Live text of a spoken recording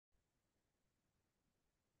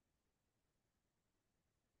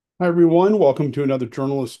Hi, everyone. Welcome to another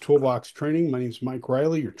Journalist Toolbox training. My name is Mike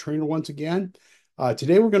Reilley, your trainer once again.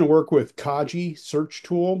 Today, we're going to work with Kagi search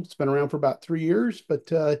tool. It's been around for about 3 years,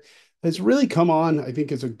 but it's really come on, I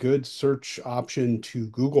think, as a good search option to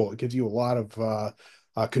Google. It gives you a lot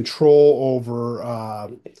of control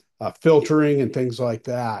over filtering and things like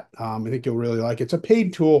that. I think you'll really like it. It's a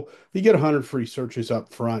paid tool. You get 100 free searches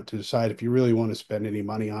up front to decide if you really want to spend any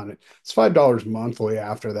money on it. It's $5 monthly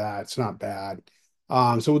after that. It's not bad.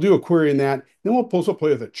 So we'll do a query in that. Then we'll also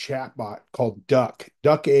play with a chatbot called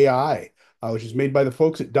Duck.ai, which is made by the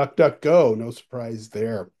folks at DuckDuckGo. No surprise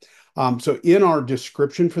there. So in our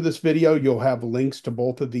description for this video, you'll have links to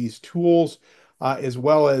both of these tools, as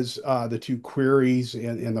well as the two queries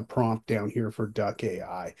and the prompt down here for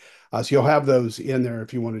Duck.ai. So you'll have those in there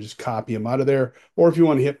if you want to just copy them out of there, or if you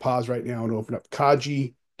want to hit pause right now and open up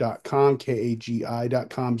Kagi.com,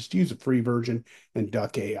 Kagi.com. Just use the free version and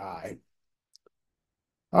Duck.ai.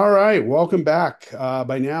 All right, welcome back.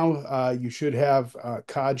 By now, you should have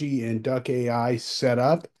Kagi and Duck AI set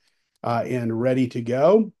up and ready to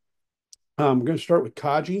go. We're going to start with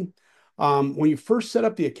Kagi. When you first set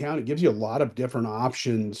up the account, it gives you a lot of different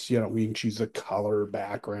options. We can choose the color,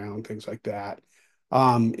 background, things like that.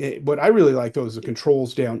 What I really like, though, is the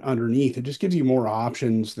controls down underneath. It just gives you more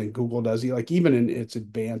options than Google does, like even in its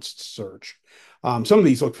advanced search. Some of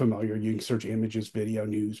these look familiar. You can search images, video,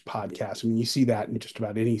 news, podcasts. I mean, you see that in just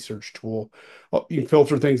about any search tool. Well, you can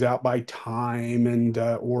filter things out by time and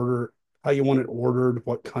order, how you want it ordered,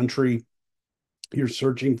 what country you're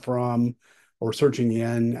searching from or searching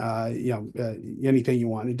in, anything you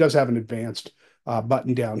want. It does have an advanced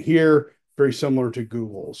button down here, very similar to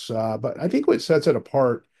Google's. But I think what sets it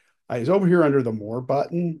apart is over here under the More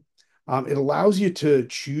button. It allows you to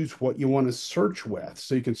choose what you want to search with.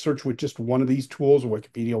 So you can search with just one of these tools,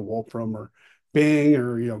 Wikipedia, Wolfram, or Bing,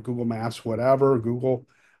 or Google Maps, whatever, Google.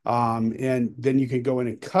 And then you can go in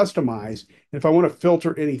and customize. And if I want to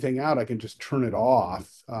filter anything out, I can just turn it off.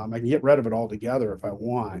 I can get rid of it altogether if I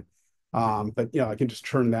want. But I can just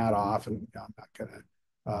turn that off, and I'm not going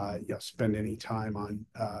to spend any time on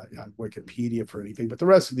Wikipedia for anything. But the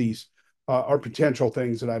rest of these are potential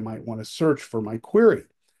things that I might want to search for my query.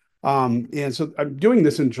 And so I'm doing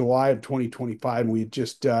this in July of 2025, and we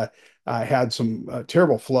just had some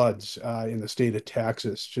terrible floods in the state of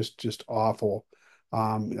Texas, just awful.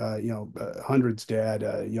 Hundreds dead,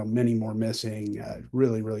 many more missing,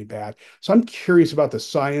 really, really bad. So I'm curious about the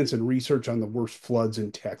science and research on the worst floods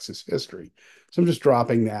in Texas history. So I'm just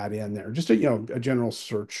dropping that in there, just a general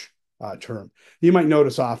search term. You might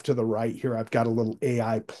notice off to the right here, I've got a little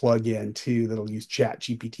AI plugin too that'll use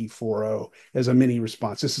ChatGPT 4.0 as a mini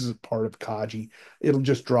response. This is a part of Kagi. It'll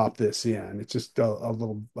just drop this in. It's just a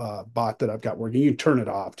little bot that I've got working. You can turn it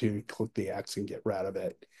off too. Click the X and get rid of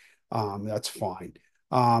it. That's fine.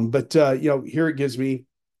 But here it gives me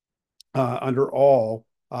under all,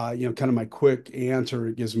 kind of my quick answer.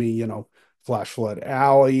 It gives me, flash flood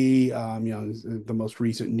alley, the most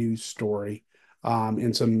recent news story,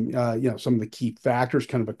 and some of the key factors,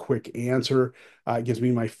 kind of a quick answer. It gives me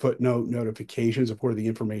my footnote notifications of where the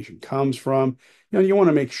information comes from. You want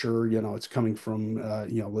to make sure, it's coming from,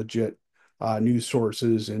 legit news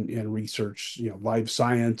sources and research. Live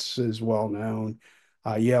Science is well known.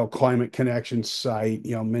 Yale Climate Connection site,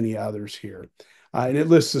 many others here. And it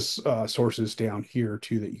lists the sources down here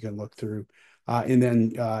too that you can look through. And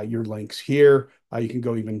then your links here, you can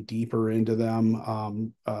go even deeper into them,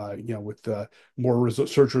 with the more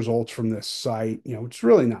search results from this site, which is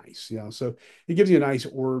really nice, so it gives you a nice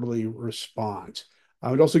orderly response.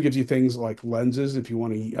 It also gives you things like lenses if you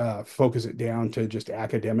want to focus it down to just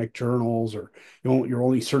academic journals, or you're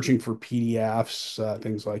only searching for PDFs,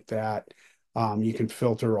 things like that. You can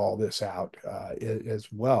filter all this out as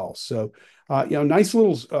well. So, nice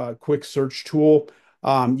little quick search tool.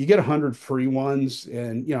 You get 100 free ones,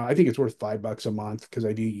 and I think it's worth $5 a month because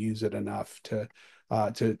I do use it enough to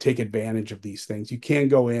take advantage of these things. You can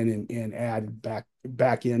go in and add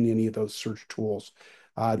back in any of those search tools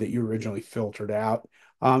that you originally filtered out.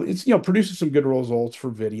 It's produces some good results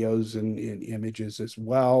for videos and images as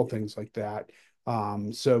well, things like that.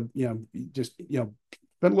 So just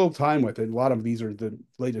spend a little time with it. A lot of these are the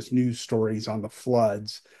latest news stories on the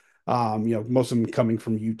floods. Most of them coming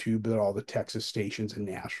from YouTube that all the Texas stations and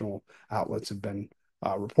national outlets have been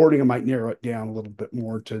reporting. I might narrow it down a little bit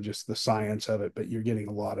more to just the science of it, but you're getting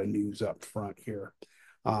a lot of news up front here.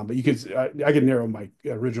 But I could narrow my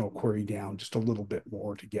original query down just a little bit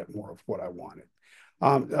more to get more of what I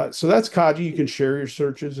wanted. So that's Kagi. You can share your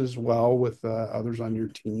searches as well with others on your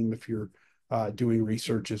team if you're doing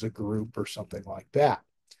research as a group or something like that.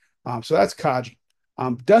 So that's Kagi.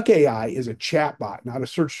 Duck.ai is a chatbot, not a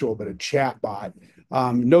search tool, but a chatbot.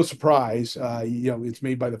 No surprise, it's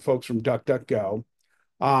made by the folks from DuckDuckGo.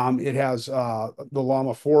 It has the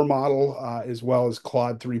Llama 4 model as well as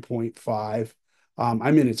Claude 3.5.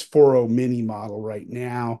 I'm in its 4.0 mini model right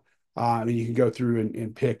now. And you can go through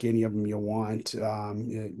and pick any of them you want.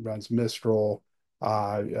 It runs Mistral,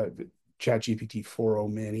 ChatGPT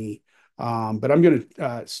 4.0 mini. But I'm going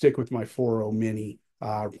to stick with my 4.0 mini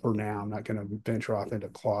for now. I'm not going to venture off into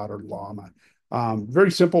Claude or Llama.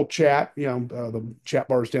 Very simple chat. The chat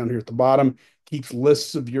bar is down here at the bottom. Keeps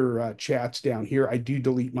lists of your chats down here. I do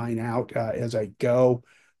delete mine out as I go.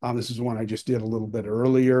 This is one I just did a little bit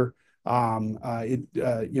earlier.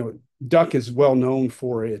 Duck is well known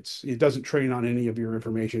for it doesn't train on any of your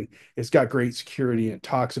information. It's got great security. It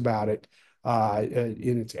talks about it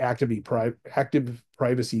in its active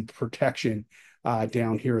privacy protection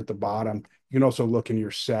down here at the bottom. You can also look in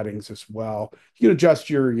your settings as well. You can adjust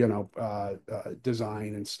your,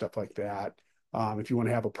 design and stuff like that. If you want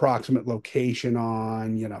to have approximate location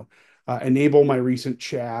on, enable my recent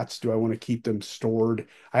chats. Do I want to keep them stored?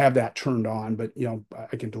 I have that turned on, but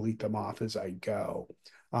I can delete them off as I go.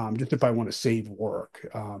 Just if I want to save work.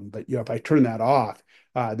 But if I turn that off,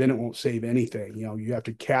 then it won't save anything. You have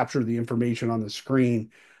to capture the information on the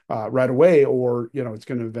screen right away, or it's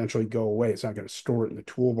going to eventually go away. It's not going to store it in the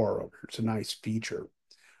toolbar over here. It's a nice feature.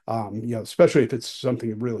 Especially if it's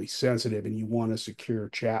something really sensitive and you want a secure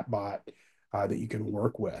chatbot that you can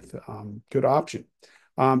work with. Good option.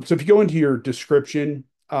 So if you go into your description,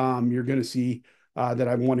 you're going to see that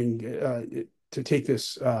I'm wanting to take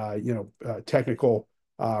this, technical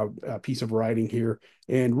piece of writing here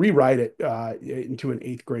and rewrite it into an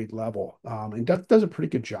 8th grade level. And Duck does a pretty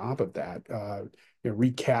good job of that,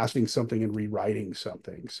 recasting something and rewriting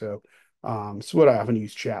something. So it's what I often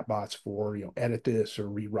use chatbots for, edit this or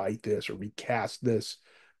rewrite this or recast this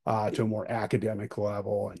to a more academic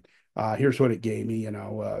level. And here's what it gave me.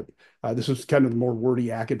 This was kind of the more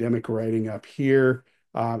wordy academic writing up here.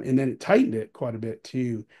 And then it tightened it quite a bit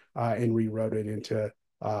too, and rewrote it into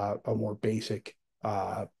a more basic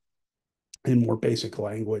in more basic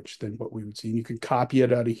language than what we would see. And you can copy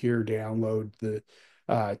it out of here, download the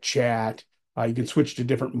chat. You can switch to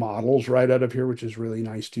different models right out of here, which is really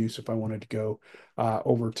nice too. So if I wanted to go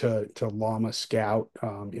over to Llama Scout,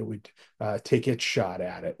 it would take its shot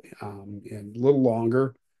at it, and a little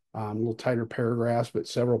longer, a little tighter paragraphs, but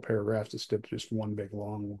several paragraphs instead of just one big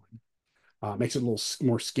long one. Makes it a little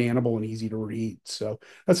more scannable and easy to read. So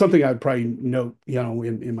that's something I'd probably note,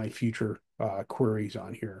 in my future queries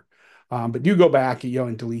on here. But do go back,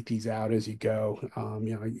 and delete these out as you go.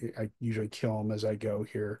 I usually kill them as I go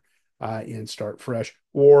here and start fresh.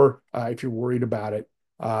 Or if you're worried about it,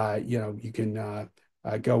 you can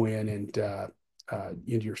go in and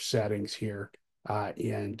into your settings here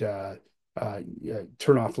and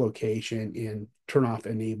turn off location and turn off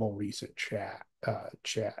enable recent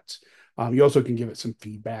chats. You also can give it some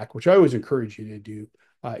feedback, which I always encourage you to do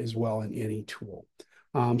as well in any tool.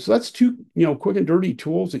 So that's two, quick and dirty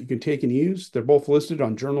tools that you can take and use. They're both listed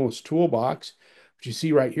on Journalist Toolbox, which you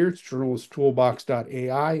see right here. It's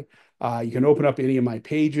journalisttoolbox.ai. You can open up any of my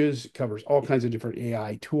pages. It covers all kinds of different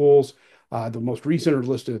AI tools. The most recent are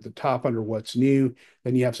listed at the top under what's new.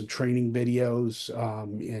 Then you have some training videos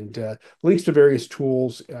and links to various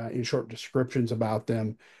tools and short descriptions about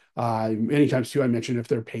them. Many times too, I mentioned if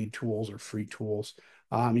they're paid tools or free tools.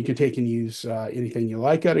 You can take and use anything you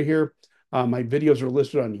like out of here. My videos are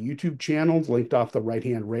listed on the YouTube channel, linked off the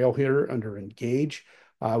right-hand rail here under Engage.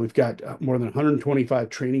 We've got more than 125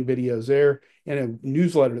 training videos there and a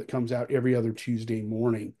newsletter that comes out every other Tuesday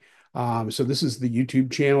morning. So this is the YouTube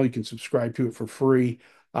channel. You can subscribe to it for free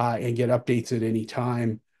and get updates at any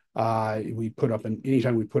time. Anytime we put up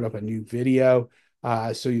a new video.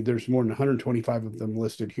 So there's more than 125 of them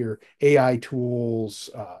listed here. AI tools,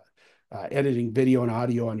 editing video and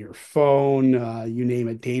audio on your phone, you name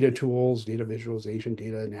it, data tools, data visualization,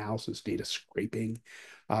 data analysis, data scraping.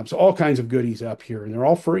 So all kinds of goodies up here, and they're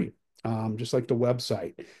all free, just like the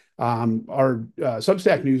website. Our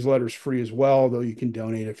Substack newsletter is free as well, though you can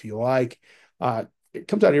donate if you like. It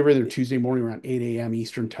comes out every other Tuesday morning around 8 a.m.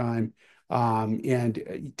 Eastern time.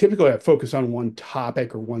 And typically I focus on one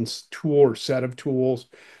topic or one tool or set of tools.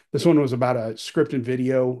 This one was about a script and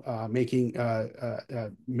video making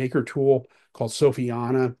maker tool called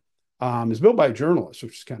Sophiana. It's built by a journalist,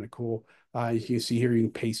 which is kind of cool. You can see here, you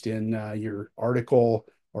can paste in your article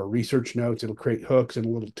or research notes. It'll create hooks and a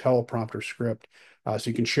little teleprompter script. So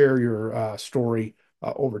you can share your story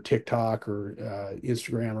over TikTok or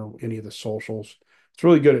Instagram or any of the socials. It's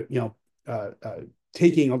really good at,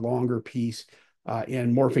 taking a longer piece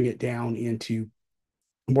and morphing it down into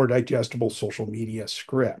more digestible social media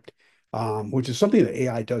script, which is something that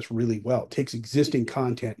AI does really well. It takes existing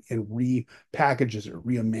content and repackages it,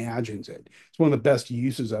 reimagines it. It's one of the best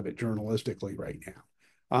uses of it journalistically right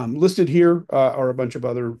now. Listed here are a bunch of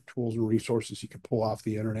other tools and resources you can pull off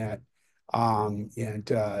the internet. Always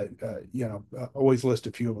list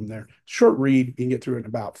a few of them there. Short read, you can get through it in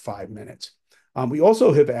about 5 minutes. We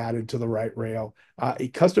also have added to the right rail a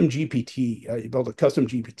custom GPT. You built a custom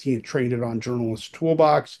GPT and trained it on Journalist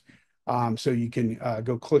Toolbox. So you can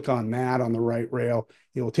go click on that on the right rail.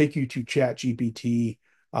 It will take you to Chat GPT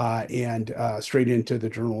and straight into the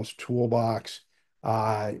Journalist Toolbox,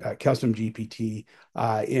 custom GPT.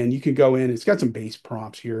 And you can go in, it's got some base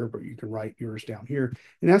prompts here, but you can write yours down here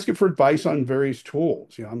and ask it for advice on various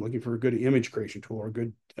tools. I'm looking for a good image creation tool or a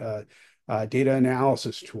good data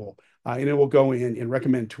analysis tool. And it will go in and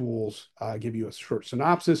recommend tools, give you a short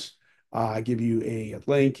synopsis, give you a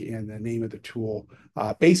link and the name of the tool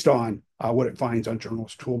based on what it finds on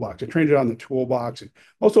Journalist Toolbox. I trained it on the Toolbox and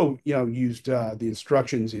also, used the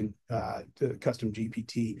instructions in the custom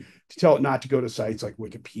GPT to tell it not to go to sites like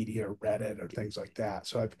Wikipedia or Reddit or things like that.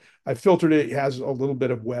 So I've filtered it. It has a little bit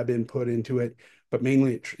of web input into it, but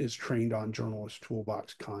mainly it is trained on Journalist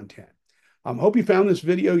Toolbox content. Hope you found this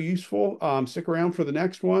video useful. Stick around for the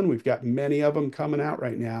next one. We've got many of them coming out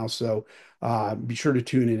right now, so be sure to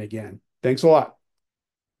tune in again. Thanks a lot.